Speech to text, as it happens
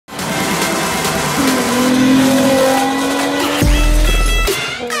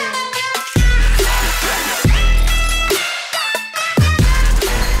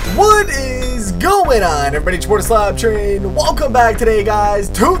going on, everybody? It's GoPro SLAP Train. Welcome back today, guys,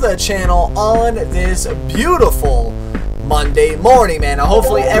 to the channel on this beautiful Monday morning, man. Now,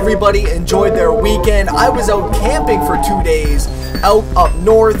 hopefully everybody enjoyed their weekend. I was out camping for 2 days out up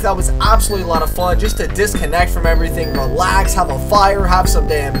north. That was absolutely a lot of fun, just to disconnect from everything, relax, have a fire, have some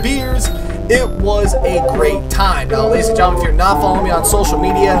damn beers. It was a great time. Now, ladies and gentlemen, if you're not following me on social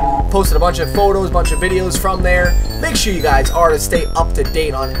media, posted a bunch of photos, a bunch of videos from there. Make sure you guys are to stay up to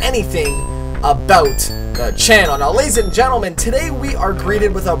date on anything about the channel. Now, ladies and gentlemen, today we are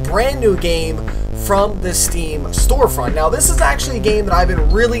greeted with a brand new game from the Steam storefront. Now, this is actually a game that I've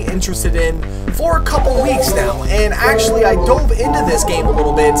been really interested in for a couple weeks now, and actually I dove into this game a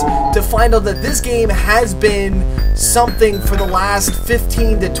little bit to find out that this game has been something for the last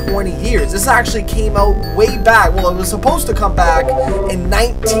 15 to 20 years. This actually came out way back. Well, it was supposed to come back in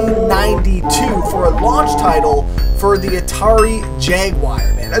 1992 for a launch title for the Atari Jaguar,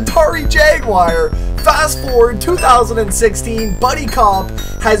 man. Atari Jaguar. Fast forward 2016, Buddy Cop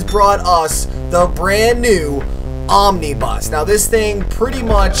has brought us the brand new OmniBus. Now, this thing pretty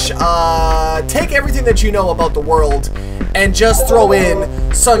much take everything that you know about the world and just throw in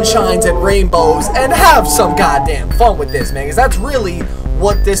sunshines and rainbows and have some goddamn fun with this, man, because that's really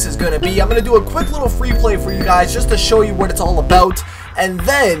what this is going to be. I'm going to do a quick little free play for you guys just to show you what it's all about, and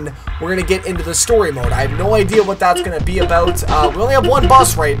then we're going to get into the story mode. I have no idea what that's going to be about. We only have one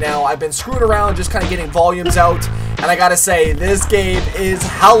bus right now. I've been screwing around just kind of getting volumes out, and I gotta say, this game is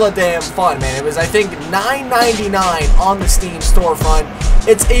hella damn fun, man. It was, I think, $9.99 on the Steam storefront.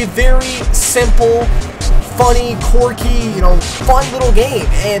 It's a very simple, funny, quirky, you know, fun little game,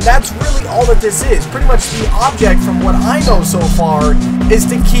 and that's really all that this is. Pretty much the object, from what I know so far, is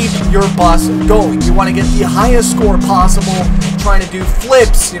to keep your bus going. You want to get the highest score possible, trying to do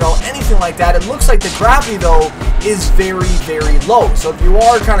flips, you know, anything like that. It looks like the gravity, though, is very, very low. So if you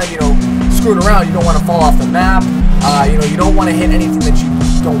are kind of, you know, screwing around, you don't want to fall off the map, you know, you don't want to hit anything that you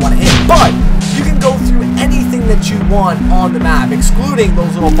don't want to hit, but you can go through anything that you want on the map, excluding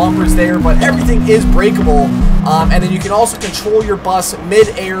those little bumpers there, but everything is breakable, and then you can also control your bus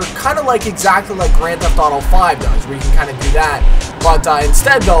mid-air, kind of like exactly like Grand Theft Auto 5 does, where you can kind of do that, but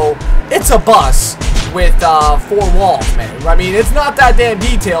instead, though, it's a bus with 4 walls, man. I mean, it's not that damn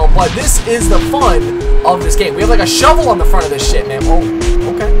detailed, but this is the fun of this game. We have like a shovel on the front of this shit, man. Oh,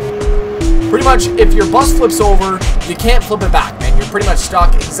 okay. Pretty much, if your bus flips over, you can't flip it back, man. You're pretty much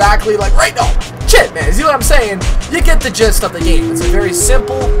stuck exactly like right now. Shit, man. See what I'm saying? You get the gist of the game. It's a very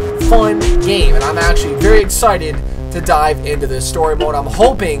simple, fun game, and I'm actually very excited to dive into this story mode. I'm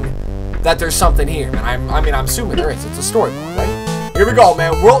hoping that there's something here, man. I mean, I'm assuming there is. It's a story mode, right? Here we go,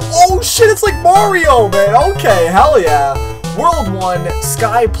 man. World. Oh shit! It's like Mario, man. Okay, hell yeah. World 1,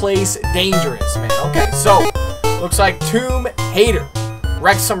 Sky Place Dangerous, man. Okay, so looks like Tomb Hater.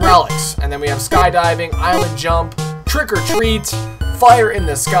 Wreck some relics, and then we have skydiving, island jump, trick or treat, fire in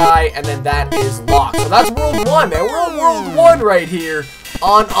the sky, and then that is locked. So that's World 1, man. We're on World 1 right here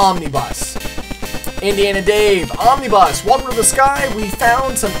on OmniBus. Indiana Dave, OmniBus, welcome to the sky. We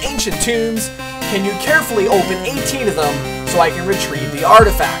found some ancient tombs. Can you carefully open 18 of them so I can retrieve the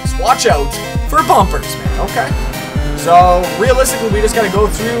artifacts? Watch out for bumpers, man. Okay. So, realistically, we just gotta go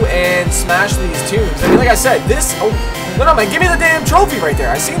through and smash these tombs. I mean, like I said, this... Oh, no, man, give me the damn trophy right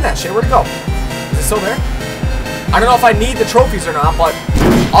there. I seen that shit. Where'd it go? Is it still there? I don't know if I need the trophies or not, but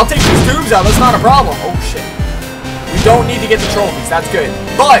I'll take these tombs out. That's not a problem. Oh, shit. We don't need to get the trophies. That's good.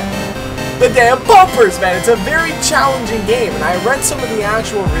 But the damn bumpers, man. It's a very challenging game, and I read some of the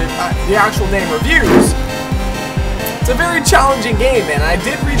actual damn reviews. It's a very challenging game, man. I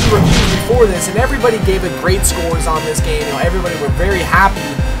did read the reviews before this, and everybody gave it great scores on this game. You know, everybody were very happy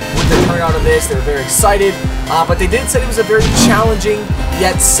with the turnout of this. They were very excited, but they did say it was a very challenging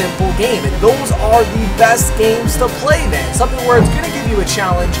yet simple game, and those are the best games to play, man. Something where it's going to give you a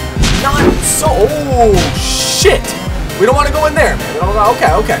challenge, not so... Oh, shit! We don't want to go in there, man. We don't,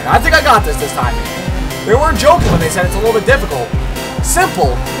 okay. I think I got this time, man. They weren't joking when they said it's a little bit difficult.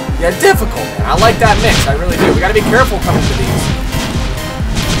 Simple, yet difficult, man. I like that mix. I really do. We got to be careful coming to these.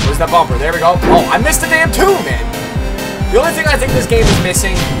 Where's that bumper? There we go. Oh, I missed the damn tomb, man. The only thing I think this game is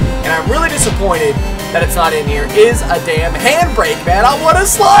missing, and I'm really disappointed that it's not in here, is a damn handbrake, man. I want to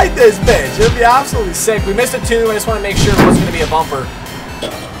slide this bitch. It'll be absolutely sick. We missed a tomb. I just want to make sure it wasn't going to be a bumper.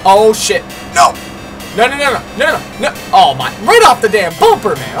 Oh, shit. No. No. Oh, my. Right off the damn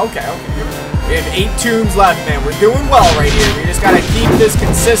bumper, man. Okay. We have 8 tombs left, man. We're doing well right here. We just got to keep this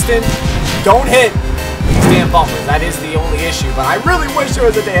consistent. Don't hit these damn bumpers. That is the only issue. But I really wish there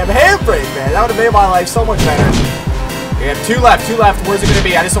was a damn handbrake, man. That would have made my life so much better. We have 2 left. Where's it going to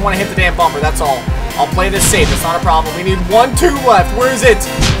be? I just don't want to hit the damn bumper. That's all. I'll play this safe. It's not a problem. We need 1, 2 left. Where is it?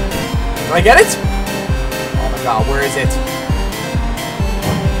 Did I get it? my god, where is it?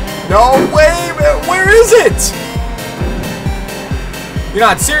 No way, man. Where is it? You're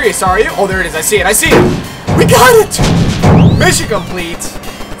not serious, are you? Oh, there it is. I see it. I see it. We got it. Mission complete.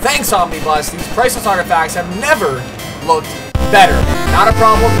 Thanks, OmniBus. These priceless artifacts have never looked better. Not a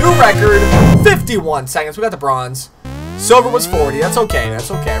problem. New record. 51 seconds. We got the bronze. Silver was 40. That's okay.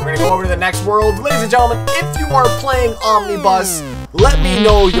 That's okay. We're going to go over to the next world. Ladies and gentlemen, if you are playing OmniBus, let me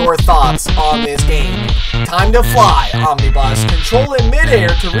know your thoughts on this game. Time to fly, OmniBus. Control in midair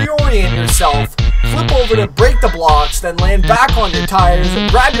to reorient yourself. Flip over to break the blocks, then land back on your tires and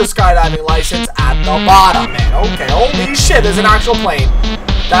grab your skydiving license at the bottom, man. Okay, holy shit, there's an actual plane.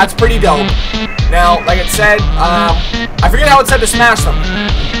 That's pretty dope. Now, like it said, I forget how it said to smash them.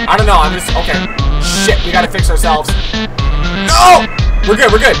 I don't know, I'm just, okay. Shit, we gotta fix ourselves. No! We're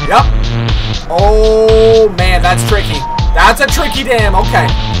good, we're good, yep. Oh, man, that's tricky. That's a tricky dam, okay.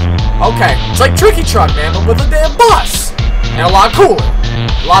 Okay, it's like Tricky Truck, man, but with a damn bus. And a lot cooler.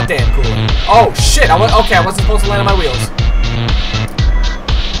 A lot damn cooler. Oh, shit, okay, I wasn't supposed to land on my wheels.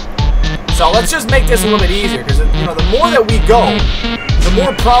 So let's just make this a little bit easier, because, you know, the more that we go, the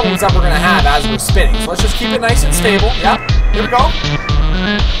more problems that we're going to have as we're spinning. So let's just keep it nice and stable. Yep, here we go.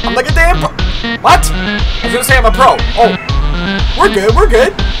 I'm like a damn pro. What? I was going to say I'm a pro. Oh, we're good, we're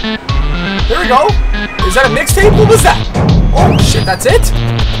good. There we go. Is that a mixtape? What was that? Oh, shit, that's it?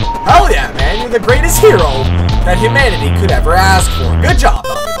 Hell yeah, man. You're the greatest hero that humanity could ever ask for. Good job,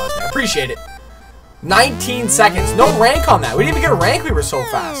 OmniBus, man. Appreciate it. 19 seconds. No rank on that. We didn't even get a rank. We were so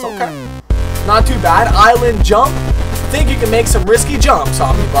fast. Okay. Not too bad. Island jump. Think you can make some risky jumps,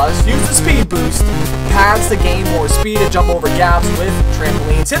 OmniBus. Use the speed boost. Pads to gain more speed and jump over gaps with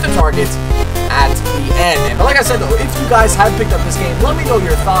trampolines. Hit the targets at the end. But like I said, though, if you guys have picked up this game, let me know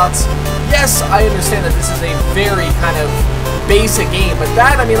your thoughts. Yes, I understand that this is a very kind of basic game, but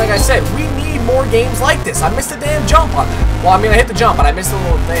that, I mean, like I said, we need more games like this. I missed a damn jump on that. Well, I mean, I hit the jump, but I missed a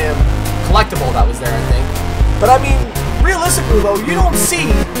little damn collectible that was there, I think. But I mean, realistically, though, you don't see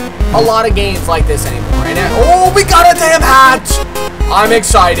a lot of games like this anymore. And oh, we got a damn hat! I'm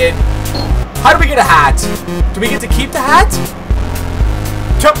excited. How do we get a hat? Do we get to keep the hat?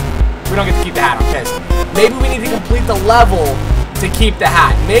 We don't get to keep the hat, I'm pissed. Maybe we need to complete the level to keep the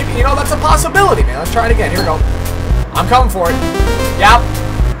hat. Maybe, you know, that's a possibility, man. Let's try it again. Here we go. I'm coming for it. Yep.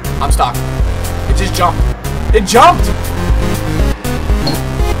 I'm stuck. It just jumped. It jumped!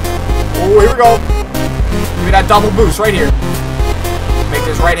 Oh, here we go. Give me that double boost right here. Make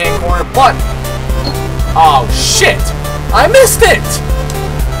this right-hand corner button. Oh, shit. I missed it!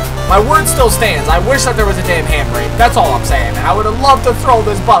 My word still stands. I wish that there was a damn handbrake. That's all I'm saying, man. I would have loved to throw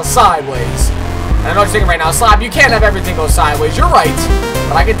this bus sideways. And I know what you're thinking right now, Slap, you can't have everything go sideways. You're right.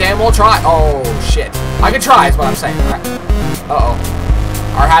 But I could damn well try. Oh, shit. I could try is what I'm saying. All right.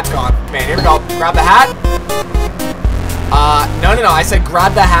 Uh-oh. Our hat's gone. Man, here we go. Grab the hat. No. I said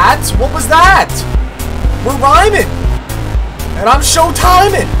grab the hat. What was that? We're rhyming. And I'm show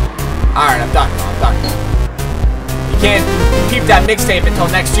timing. All right, I'm done. I'm done. You can't keep that mixtape until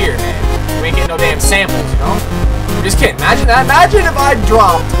next year, man. We ain't getting no damn samples, you know? I'm just kidding. Imagine that. Imagine if I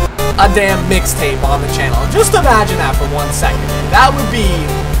dropped a damn mixtape on the channel. Just imagine that for 1 second, man. That would be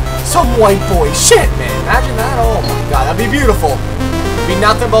some white boy shit, man. Imagine that. Oh my god, that'd be beautiful. It'd be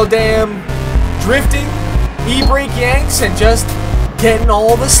nothing but damn drifting, e-brake yanks, and just getting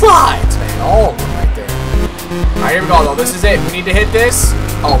all the slides, man. All of them right there. Alright, here we go, though. This is it. We need to hit this.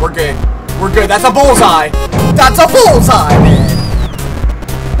 Oh, we're good. We're good. That's a bullseye. That's a bullseye, man.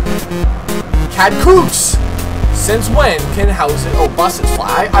 Cat Coots. Since when can houses... Oh, buses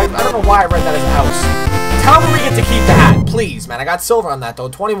fly. I don't know why I read that as a house. Tell me we get to keep the hat. Please, man. I got silver on that, though.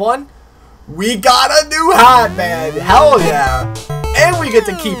 21. We got a new hat, man. Hell yeah. And we get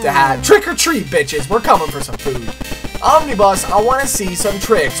to keep the hat. Trick or treat, bitches. We're coming for some food. OmniBus, I want to see some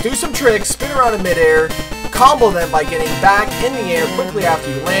tricks. Do some tricks. Spin around in midair. Combo them by getting back in the air quickly after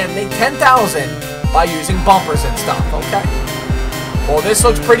you land. Make 10,000 by using bumpers and stuff. Okay. Well, this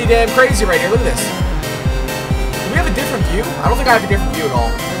looks pretty damn crazy right here. Look at this. Do we have a different view? I don't think I have a different view at all.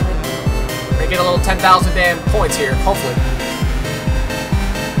 We're gonna get a little 10,000 damn points here, hopefully.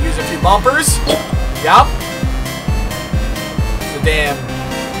 Use a few bumpers. Yup. The damn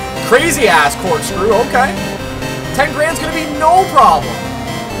crazy ass corkscrew. Okay. 10 grand's gonna be no problem.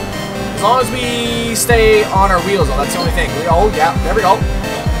 As long as we stay on our wheels, though, that's the only thing. Oh, yeah, there we go.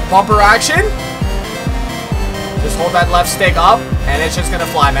 Bumper action. Just hold that left stick up, and it's just gonna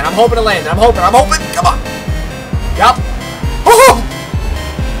fly, man. I'm hoping to land it. I'm hoping. Come on. Yup. Oh!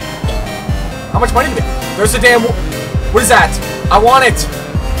 How much money do we get? There's a damn... What is that? I want it.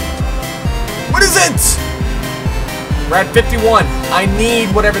 What is it? We're at 51. I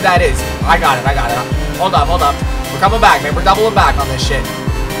need whatever that is. I got it. Hold up, hold up. We're coming back, man. We're doubling back on this shit.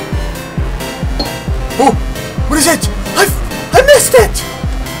 Oh, what is it? I missed it!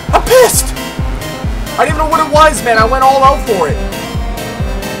 I'm pissed! I didn't even know what it was, man. I went all out for it.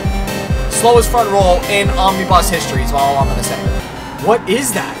 Slowest front roll in OmniBus history is all I'm gonna say. What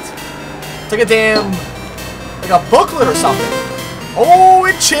is that? It's like a damn, like a booklet or something. Oh,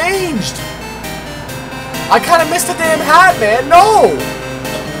 it changed. I kind of missed the damn hat, man. No.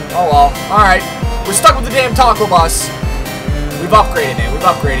 Oh well. All right. We're stuck with the damn taco bus. We've upgraded, man. We've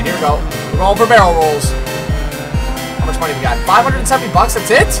upgraded. Here we go. We're going for barrel rolls. How much money we got? 570 bucks.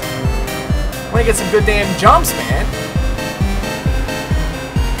 That's it. I'm gonna get some good damn jumps, man.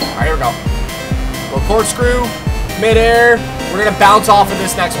 All right, here we go. Little corkscrew, midair. We're gonna bounce off of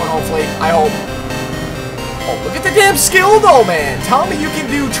this next one, hopefully. I hope. Oh, look at the damn skill, though, man. Tell me you can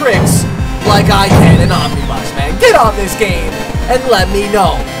do tricks like I can in OmniBus, man. Get on this game and let me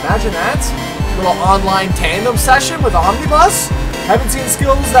know. Imagine that. Little online tandem session with OmniBus. Haven't seen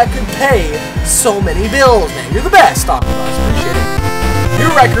skills that could pay so many bills, man. You're the best, OmniBus. Appreciate it. New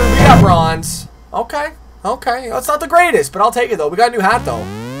record. We got bronze. Okay. Okay. That's not the greatest, but I'll take it, though. We got a new hat, though.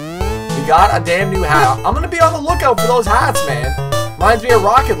 We got a damn new hat. I'm going to be on the lookout for those hats, man. Reminds me of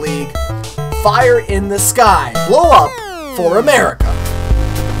Rocket League. Fire in the sky. Blow up for America.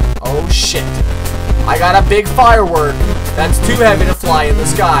 Oh, shit. I got a big firework that's too heavy to fly in the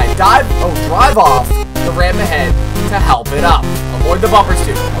sky. Drive off the ramp ahead to help it up. Avoid the bumpers,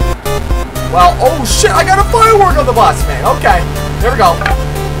 too. Well, oh, shit. I got a firework on the bus, man. Okay. There we go.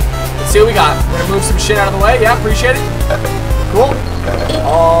 Let's see what we got. We're going to move some shit out of the way. Yeah, appreciate it. Cool.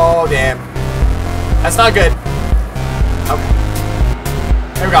 Oh, damn. That's not good. Okay.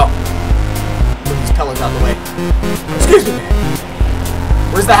 There we go. Move these pillars out of the way. Excuse me, man.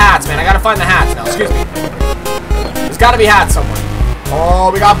 Where's the hats, man? I gotta find the hats now. Excuse me. There's gotta be hats somewhere. Oh,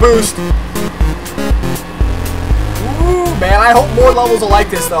 we got boost. Ooh, man. I hope more levels are like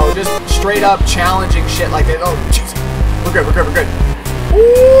this, though. Just straight up challenging shit like this. Oh, jeez. We're good, we're good, we're good.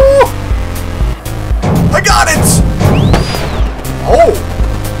 Ooh! I got it! Oh!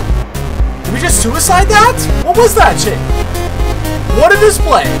 Did we just suicide that? What was that shit? What a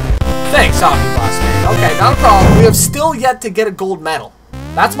display! Thanks, OmniBus, man. Okay, not a problem. We have still yet to get a gold medal.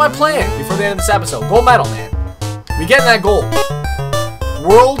 That's my plan before the end of this episode. Gold medal, man. We getting that gold.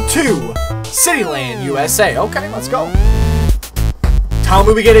 World 2, Cityland, USA. Okay, let's go. Tell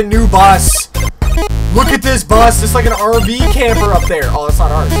me we get a new bus. Look at this bus. It's like an RV camper up there. Oh, that's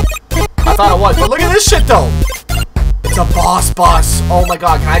not ours. I thought it was. But look at this shit, though. It's a boss bus. Oh, my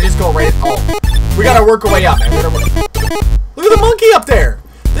God. Can I just go right... Oh. We got to work our way up, man. Look at the monkey up there.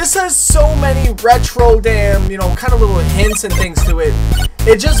 This has so many retro damn, you know, kind of little hints and things to it.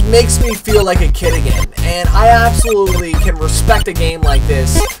 It just makes me feel like a kid again. And I absolutely can respect a game like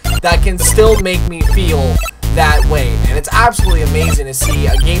this that can still make me feel that way. And it's absolutely amazing to see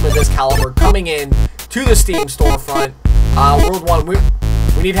a game of this caliber coming in to the Steam storefront. World 1, we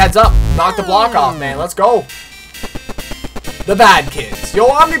need heads up. Knock the block off, man. Let's go. The bad kids. Yo,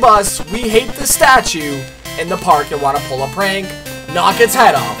 OmniBus, we hate the statue in the park and want to pull a prank. Knock its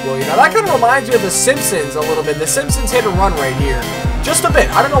head off, will you? Now, that kind of reminds me of The Simpsons a little bit. The Simpsons hit and run right here. Just a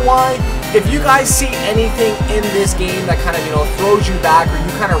bit. I don't know why. If you guys see anything in this game that kind of, you know, throws you back or you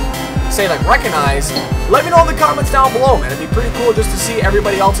kind of say, like, recognize, let me know in the comments down below, man. It'd be pretty cool just to see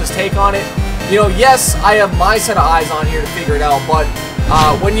everybody else's take on it. You know, yes, I have my set of eyes on here to figure it out, but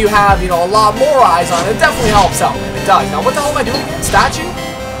when you have, you know, a lot more eyes on it, it definitely helps out, man. It does. Now, what the hell am I doing again? Statue?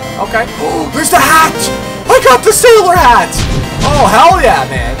 Okay. Oh, there's the hat! I got the sailor hat! Oh, hell yeah,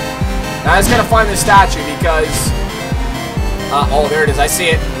 man. Now, I just gotta find this statue because... oh, there it is. I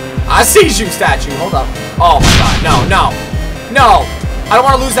see it. I see you, statue. Hold up. Oh, my God. No, no. No. I don't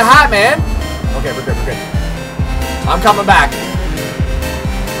want to lose the hat, man. Okay, we're good, we're good. I'm coming back.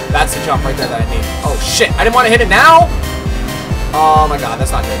 That's the jump right there that I need. Oh, shit. I didn't want to hit it now? Oh, my God.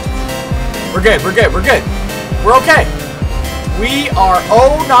 That's not good. We're good, we're good, we're good. We're okay. We are,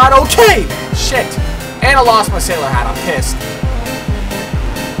 oh, not okay, man. Shit. And I lost my sailor hat. I'm pissed.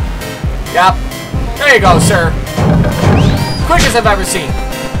 Yep. There you go, sir. Quickest I've ever seen.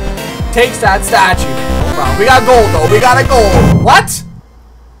 Takes that statue. No problem. We got gold, though. We got a gold. What?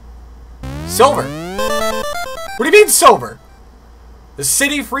 Silver. What do you mean silver? The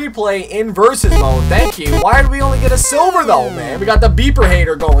city free play in versus mode. Thank you. Why did we only get a silver though, man? We got the beeper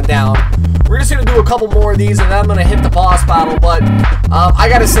hater going down. We're just going to do a couple more of these and then I'm going to hit the boss battle. But I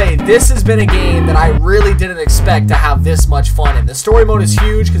got to say, this has been a game that I really didn't expect to have this much fun in. The story mode is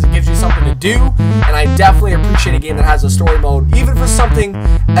huge because it gives you something to do. And I definitely appreciate a game that has a story mode, even for something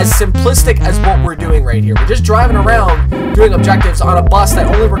as simplistic as what we're doing right here. We're just driving around doing objectives on a bus that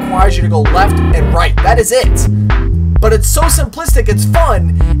only requires you to go left and right. That is it. But it's so simplistic, it's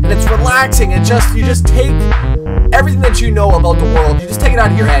fun, and it's relaxing, and you just take everything that you know about the world, you just take it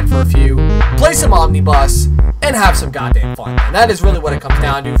out of your head for a few, play some OmniBus, and have some goddamn fun. And that is really what it comes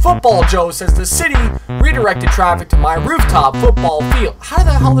down to. Football Joe says the city redirected traffic to my rooftop football field. How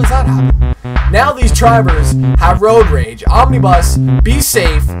the hell does that happen? Now these drivers have road rage. OmniBus, be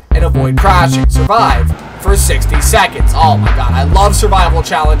safe, and avoid crashing. Survive for 60 seconds. Oh my god, I love survival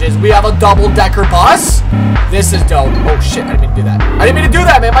challenges. We have a double-decker bus. This is dope. Oh shit, I didn't mean to do that. I didn't mean to do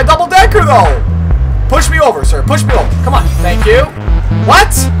that, man. My double-decker, though. Push me over, sir. Push me over. Come on. Thank you.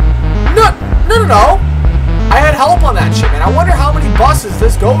 What? No. I had help on that shit, man. I wonder how many buses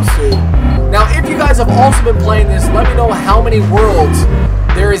this goes to. Now, if you guys have also been playing this, let me know how many worlds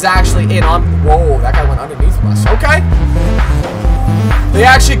there is actually in on. Whoa, that guy went underneath us. Okay. They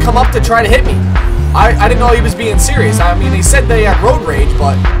actually come up to try to hit me. I didn't know he was being serious. I mean, he said they had road rage,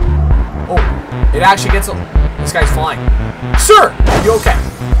 but oh, it actually gets. This guy's flying. Sir, you okay?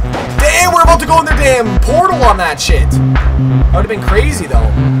 Damn, we're about to go in their damn portal on that shit. That would have been crazy, though.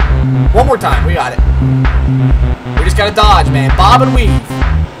 One more time. We got it. We just gotta dodge, man. Bob and weave.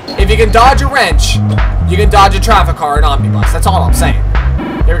 If you can dodge a wrench, you can dodge a traffic car in OmniBus. That's all I'm saying.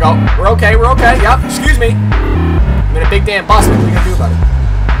 Here we go. We're okay. We're okay. Yep. Excuse me. I'm in a big damn bus. What are we gonna do about it?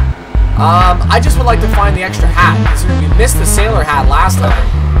 I just would like to find the extra hat, considering we missed the sailor hat last time.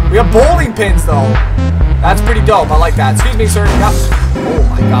 We have bowling pins, though. That's pretty dope. I like that. Excuse me, sir. Yep. Oh,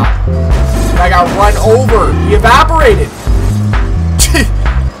 my God. I got run over. He evaporated.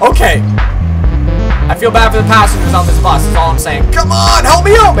 Okay. I feel bad for the passengers on this bus, is all I'm saying. Come on, help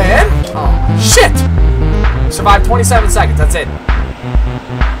me out, man. Oh, shit. Survived 27 seconds. That's it.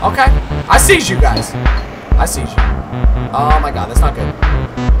 Okay. I seize you guys. I seize you. Oh, my God. That's not good.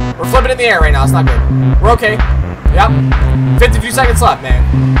 We're flipping in the air right now. It's not good. We're okay. Yep. 52 seconds left, man.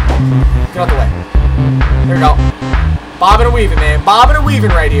 Get out the way. Here we go. Bobbing and weaving, man. Bobbing and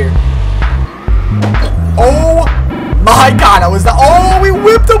weaving right here. Oh my god, we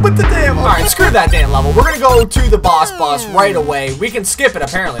whipped up with the damn. Alright, screw that damn level. We're gonna go to the boss bus right away. We can skip it,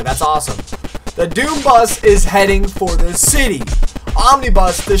 apparently. That's awesome. The Doom bus is heading for the city.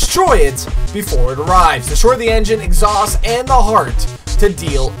 OmniBus, destroy it before it arrives. Destroy the engine, exhaust, and the heart to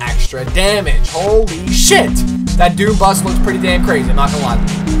deal extra damage. Holy shit. That Doom bus looks pretty damn crazy, I'm not gonna lie.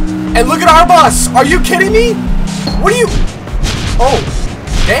 And look at our bus! Are you kidding me? What are you... Oh,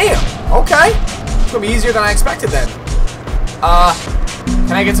 damn. Okay. It's gonna be easier than I expected then.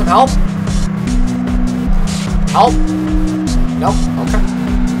 Can I get some help? Help? Nope. Okay.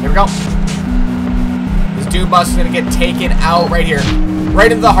 Here we go. This Doom bus is gonna get taken out right here. Right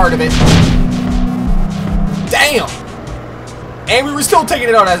into the heart of it. Damn! And we were still taking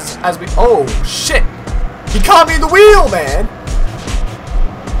it out as we... Oh, shit. He caught me in the wheel, man.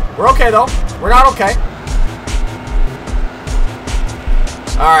 We're okay, though. We're not okay.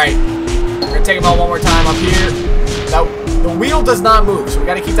 Alright. We're going to take him out one more time up here. Now, the wheel does not move, so we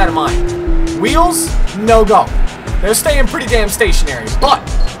got to keep that in mind. Wheels, no go. They're staying pretty damn stationary. But,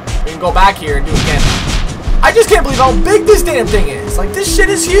 we can go back here and do it again. I just can't believe how big this damn thing is. Like, this shit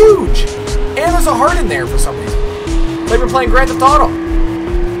is huge. And there's a heart in there for some reason. Like we're playing Grand Theft Auto.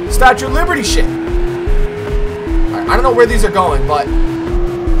 Statue of Liberty shit. Right, I don't know where these are going, but...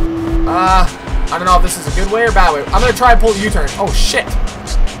 I don't know if this is a good way or bad way. I'm going to try and pull the U-turn. Oh, shit.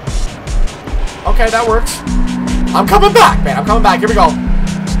 Okay, that works. I'm coming back, man. I'm coming back. Here we go.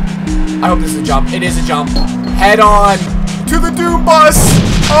 I hope this is a jump. It is a jump. Head on to the Doom bus.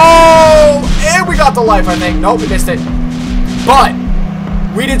 Oh, and we got the life, I think. Nope, we missed it. But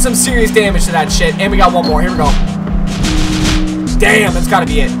we did some serious damage to that shit, and we got one more. Here we go. Damn, that's got to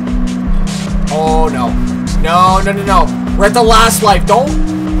be it. Oh, no. No. We're at the last life.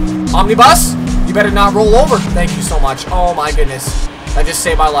 Don't. OmniBus, you better not roll over. Thank you so much. Oh, my goodness. That just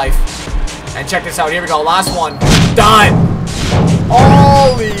saved my life. And check this out. Here we go. Last one. Done.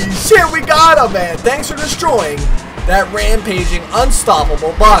 Holy shit, we got him, man. Thanks for destroying that rampaging,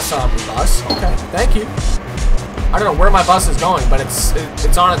 unstoppable bus, OmniBus. Okay, thank you. I don't know where my bus is going, but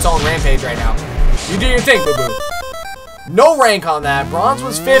it's on its own rampage right now. You do your thing, boo-boo. No rank on that. Bronze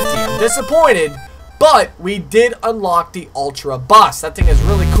was 50. I'm disappointed. But we did unlock the Ultra Bus. That thing is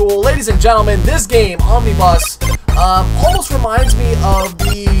really cool. Ladies and gentlemen, this game, OmniBus, Almost reminds me of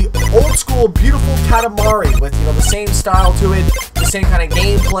the old school beautiful Katamari with, you know, the same style to it, the same kind of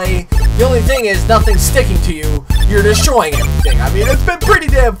gameplay. The only thing is nothing's sticking to you. You're destroying everything. I mean, it's been pretty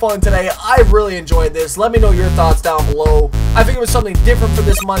damn fun today. I really enjoyed this. Let me know your thoughts down below. I think it was something different for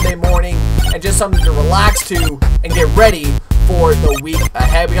this Monday morning and just something to relax to and get ready for the week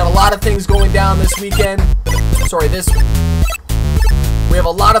ahead. We got a lot of things going down this weekend. Sorry, we have a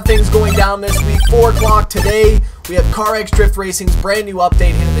lot of things going down this week. 4 o'clock today, we have CarX Drift Racing's brand new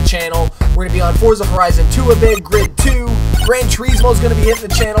update hitting the channel. We're going to be on Forza Horizon 2 a bit, Grid 2. Gran Turismo is going to be hitting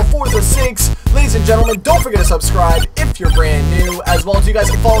the channel. Forza 6. Ladies and gentlemen, don't forget to subscribe if you're brand new. As well as you guys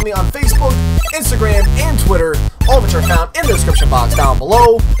can follow me on Facebook, Instagram, and Twitter. All of which are found in the description box down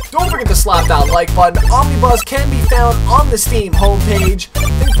below. Don't forget to slap that like button. OmniBus can be found on the Steam homepage. I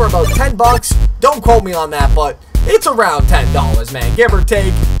think for about 10 bucks. Don't quote me on that, but it's around $10, man, give or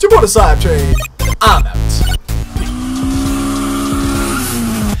take. It's your boy, the SLAP Train. I'm out.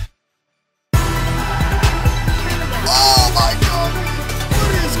 Oh my god!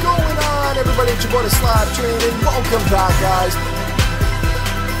 What is going on, everybody? It's your boy, the SLAP Train, and welcome back, guys.